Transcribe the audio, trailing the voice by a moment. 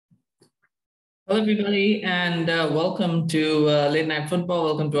Hello, everybody, and welcome to Late Night Football.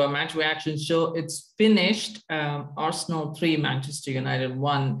 Welcome to our match reaction show. It's finished. Arsenal 3, Manchester United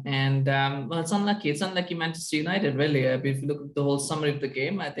 1. And well, it's unlucky. It's unlucky Manchester United, really. If you look at the whole summary of the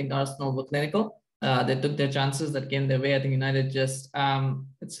game, I think Arsenal were clinical. They took their chances that came their way. I think United it's just an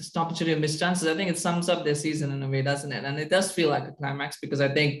opportunity of missed chances. I think it sums up their season in a way, doesn't it? And it does feel like a climax because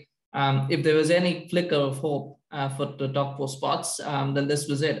I think if there was any flicker of hope for the top four spots, then this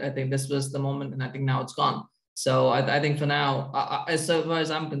was it. I think this was the moment, and I think now it's gone. So I think for now, as far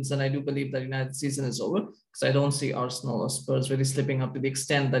as I'm concerned, I do believe that United season is over because I don't see Arsenal or Spurs really slipping up to the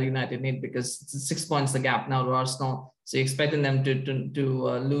extent that United need, because it's 6 points the gap now to Arsenal. So you're expecting them to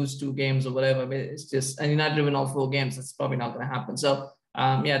lose 2 games or whatever. I mean, it's just, and United win all 4 games. That's probably not going to happen. So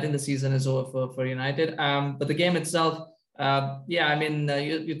yeah, I think the season is over for United. But the game itself, yeah, I mean,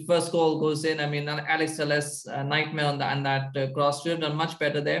 your first goal goes in. I mean, Alex Telles, nightmare on that cross. Should have done much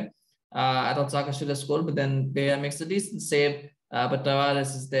better there. I thought Saka should have scored, but then Bayer makes a decent save. But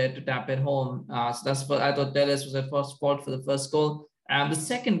Tavares is there to tap it home. So that's what I thought. Telles was at first fault for the first goal. The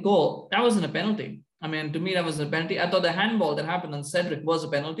second goal, that wasn't a penalty. I mean, to me, that was a penalty. I thought the handball that happened on Cedric was a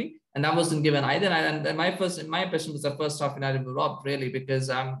penalty, and that wasn't given either. And my impression was the first half United were robbed, really, because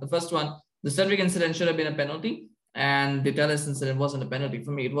the first one, the Cedric incident should have been a penalty, and the Telles incident wasn't a penalty.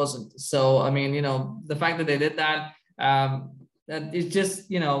 For me, it wasn't. So I mean, the fact that they did that, that it's just,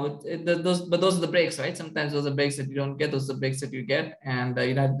 those are the breaks, right? Sometimes those are breaks that you don't get. Those are the breaks that you get, and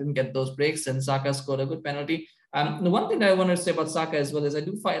United didn't get those breaks, and Saka scored a good penalty. The one thing that I want to say about Saka as well is I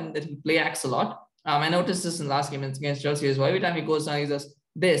do find that he play acts a lot. I noticed this in last game against Chelsea as well. Every time he goes down, he does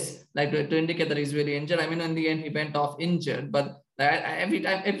this, like to indicate that he's really injured. I mean, in the end, he went off injured, but every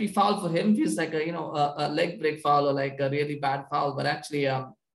time, every foul for him feels like a leg break foul or like a really bad foul, but actually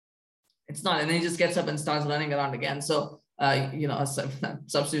it's not. And then he just gets up and starts running around again. So a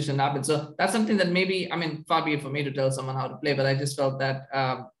substitution happens. So that's something that maybe, I mean, far be it for me to tell someone how to play, but I just felt that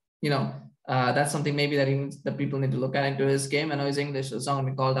that's something maybe that people need to look at into his game. I know his English, so it's not going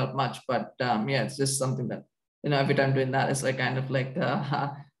to be called out much, but yeah, it's just something that every time doing that, it's like kind of like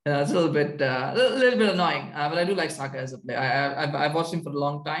it's a little bit annoying. But I do like Saka as a player. I've watched him for a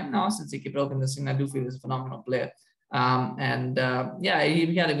long time now since he broke in this thing. I do feel he's a phenomenal player. Yeah,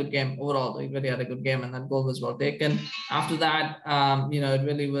 he had a good game overall. He really had a good game, and that goal was well taken. After that, it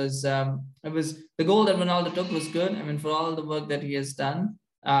really was. It was the goal that Ronaldo took was good. I mean, for all the work that he has done,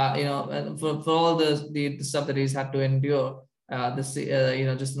 for all the stuff that he's had to endure, just in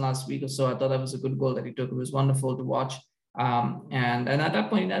the last week or so, I thought that was a good goal that he took. It was wonderful to watch. And at that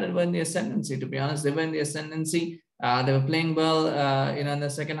point, United were in the ascendancy. To be honest, they were in the ascendancy. They were playing well. And the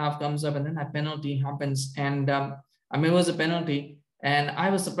second half comes up, and then that penalty happens, and I mean, it was a penalty, and I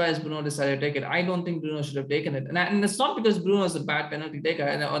was surprised Bruno decided to take it. I don't think Bruno should have taken it, and it's not because Bruno is a bad penalty taker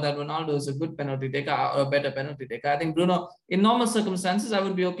or that Ronaldo is a good penalty taker or a better penalty taker. I think Bruno, in normal circumstances, I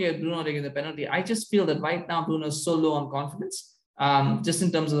would be okay with Bruno taking the penalty. I just feel that right now Bruno is so low on confidence. Just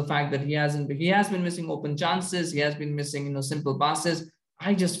in terms of the fact that he has been missing open chances, he has been missing simple passes.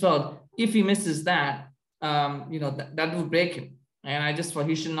 I just felt if he misses that, that would break him. And I just thought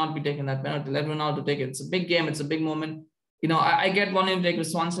he should not be taking that penalty. Let Ronaldo take it. It's a big game. It's a big moment. I get wanting him to take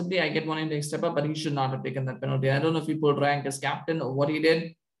responsibility. I get wanting him to take step up, but he should not have taken that penalty. I don't know if he pulled rank as captain or what he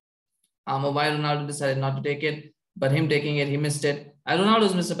did, or why Ronaldo decided not to take it. But him taking it, he missed it.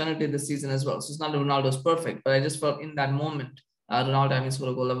 Ronaldo's missed a penalty this season as well. So it's not that Ronaldo's perfect, but I just felt in that moment, Ronaldo having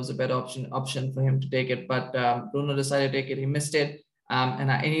scored a goal, that was a better option for him to take it. But Bruno decided to take it. He missed it.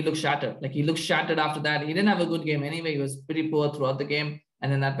 And he looked shattered. Like, he looked shattered after that. He didn't have a good game anyway. He was pretty poor throughout the game. And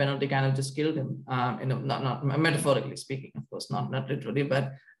then that penalty kind of just killed him. Not metaphorically speaking, of course, not literally.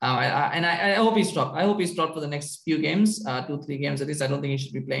 But I hope he's dropped. I hope he's dropped for the next few games, 2-3 games at least. I don't think he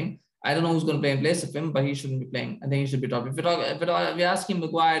should be playing. I don't know who's going to play in place of him, but he shouldn't be playing. I think he should be dropped. If we ask him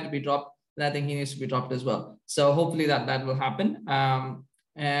Maguire to be dropped, then I think he needs to be dropped as well. So hopefully that will happen.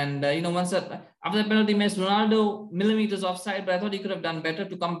 Once after the penalty miss, Ronaldo millimeters offside, but I thought he could have done better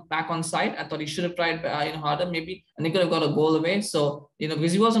to come back on side. I thought he should have tried harder maybe, and he could have got a goal away. So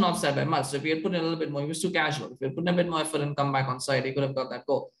because he wasn't offside by much. So if he had put in a little bit more, he was too casual. If he had put in a bit more effort and come back on side, he could have got that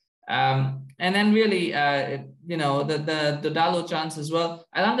goal. And then really, the Dalot chance as well.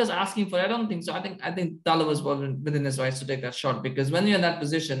 Alanga's asking for it. I don't think so. I think Dalot was within his rights to take that shot, because when you're in that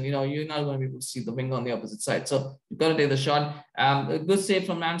position, you're not going to be able to see the winger on the opposite side. So you've got to take the shot. A good save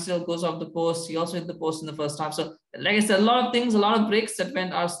from Ramsdale, goes off the post. He also hit the post in the first half. So like I said, a lot of breaks that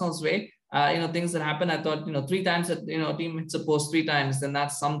went Arsenal's way. Things that happen. I thought, 3 times that, a team hits a post 3 times, then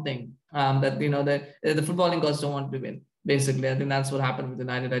that's something that, the footballing gods don't want to win. Basically, I think that's what happened with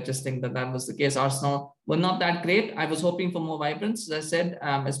United. I just think that was the case. Arsenal were not that great. I was hoping for more vibrance, as I said,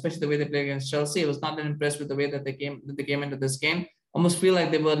 especially the way they played against Chelsea. I was not that impressed with the way that they came into this game. Almost feel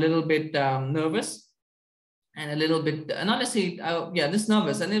like they were a little bit nervous and a little bit not necessarily just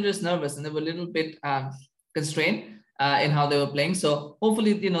nervous, and they were just nervous, and they were a little bit constrained in how they were playing. So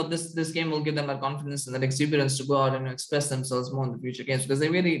hopefully, this game will give them that confidence and that exuberance to go out and express themselves more in the future games, because they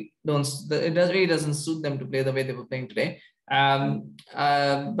really don't. Really doesn't suit them to play the way they were playing today.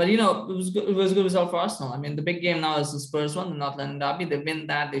 But it was good. It was a good result for Arsenal. I mean, the big game now is the Spurs one, the North London derby. They win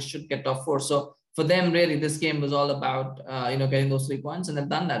that, they should get top four. So for them, really, this game was all about getting those 3 points, and they've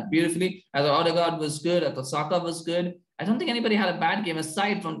done that beautifully. I thought Odegaard was good. I thought Saka was good. I don't think anybody had a bad game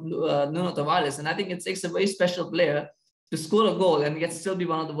aside from Nuno Tavares, and I think it takes a very special player to score a goal and yet still be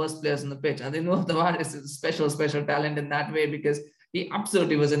one of the worst players on the pitch. I think Nuno Tavares is a special talent in that way, because he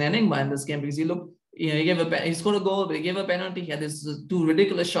absolutely was an enigma in this game, because he scored a goal, but he gave a penalty. He had these 2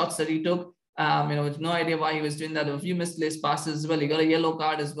 ridiculous shots that he took. With no idea why he was doing that. There were a few misplaced passes as well. He got a yellow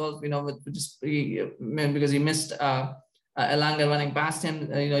card as well, because he missed Elanga running past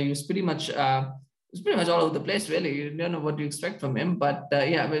him. He was pretty much all over the place, really. You don't know what to expect from him, but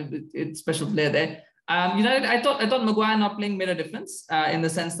it's special player there. United, I thought Maguire not playing made a difference in the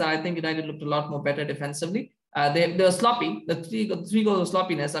sense that I think United looked a lot more better defensively. They were sloppy. The three goals of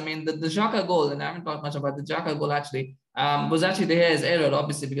sloppiness. I mean, the Xhaka goal, and I haven't talked much about the Xhaka goal actually, was actually De Gea's error,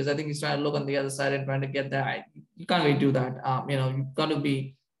 obviously, because I think he's trying to look on the other side and trying to get there. You can't really do that. You've got to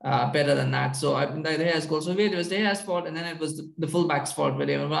be better than that. So I think De Gea's goal. So it was De Gea's fault, and then it was the fullback's fault.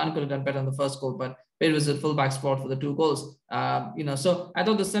 Really, Varane could have done better on the first goal, but it was the fullback's fault for the 2 goals. So I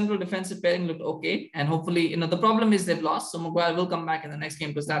thought the central defensive pairing looked okay, and hopefully, the problem is they've lost. So Maguire will come back in the next game,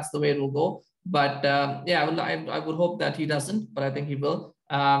 because that's the way it will go. But I would hope that he doesn't, but I think he will.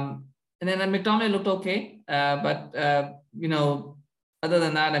 And then McTominay looked okay, but other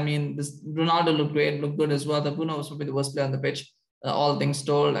than that, I mean, this Ronaldo looked great, looked good as well. The Bruno was probably the worst player on the pitch. All things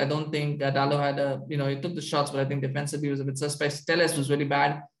told, I don't think Dalot had he took the shots, but I think defensively he was a bit suspect. Telles was really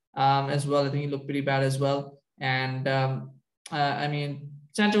bad as well. I think he looked pretty bad as well. And I mean,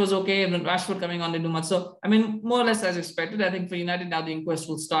 Sancho was okay, and then Rashford coming on, didn't do much. So, I mean, more or less as expected. I think for United now, the inquest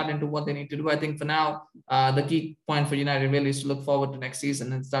will start into what they need to do. I think for now, the key point for United really is to look forward to next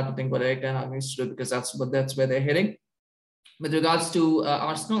season and start to think what Erik ten Hag needs to do, because that's where they're heading. With regards to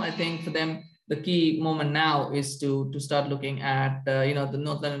Arsenal, I think for them, the key moment now is to start looking at the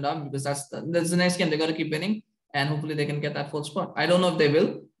North London derby, because that's the next game. They got to keep winning, and hopefully they can get that 4th spot. I don't know if they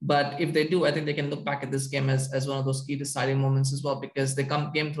will, but if they do, I think they can look back at this game as one of those key deciding moments as well, because they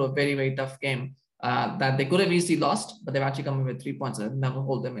came through a very, very tough game that they could have easily lost, but they've actually come in with 3 points and never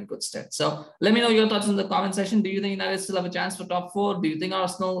hold them in good stead. So let me know your thoughts in the comment section. Do you think United still have a chance for top 4? Do you think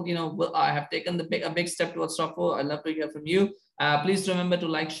Arsenal, will have taken a big step towards top 4? I'd love to hear from you. Please remember to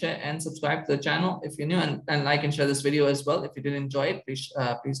like, share, and subscribe to the channel if you're new, and like and share this video as well. If you did enjoy it, please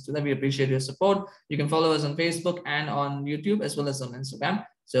do that. We appreciate your support. You can follow us on Facebook and on YouTube, as well as on Instagram.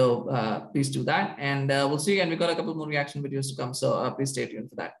 So please do that. And we'll see you again. We've got a couple more reaction videos to come. So please stay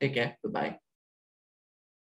tuned for that. Take care. Goodbye.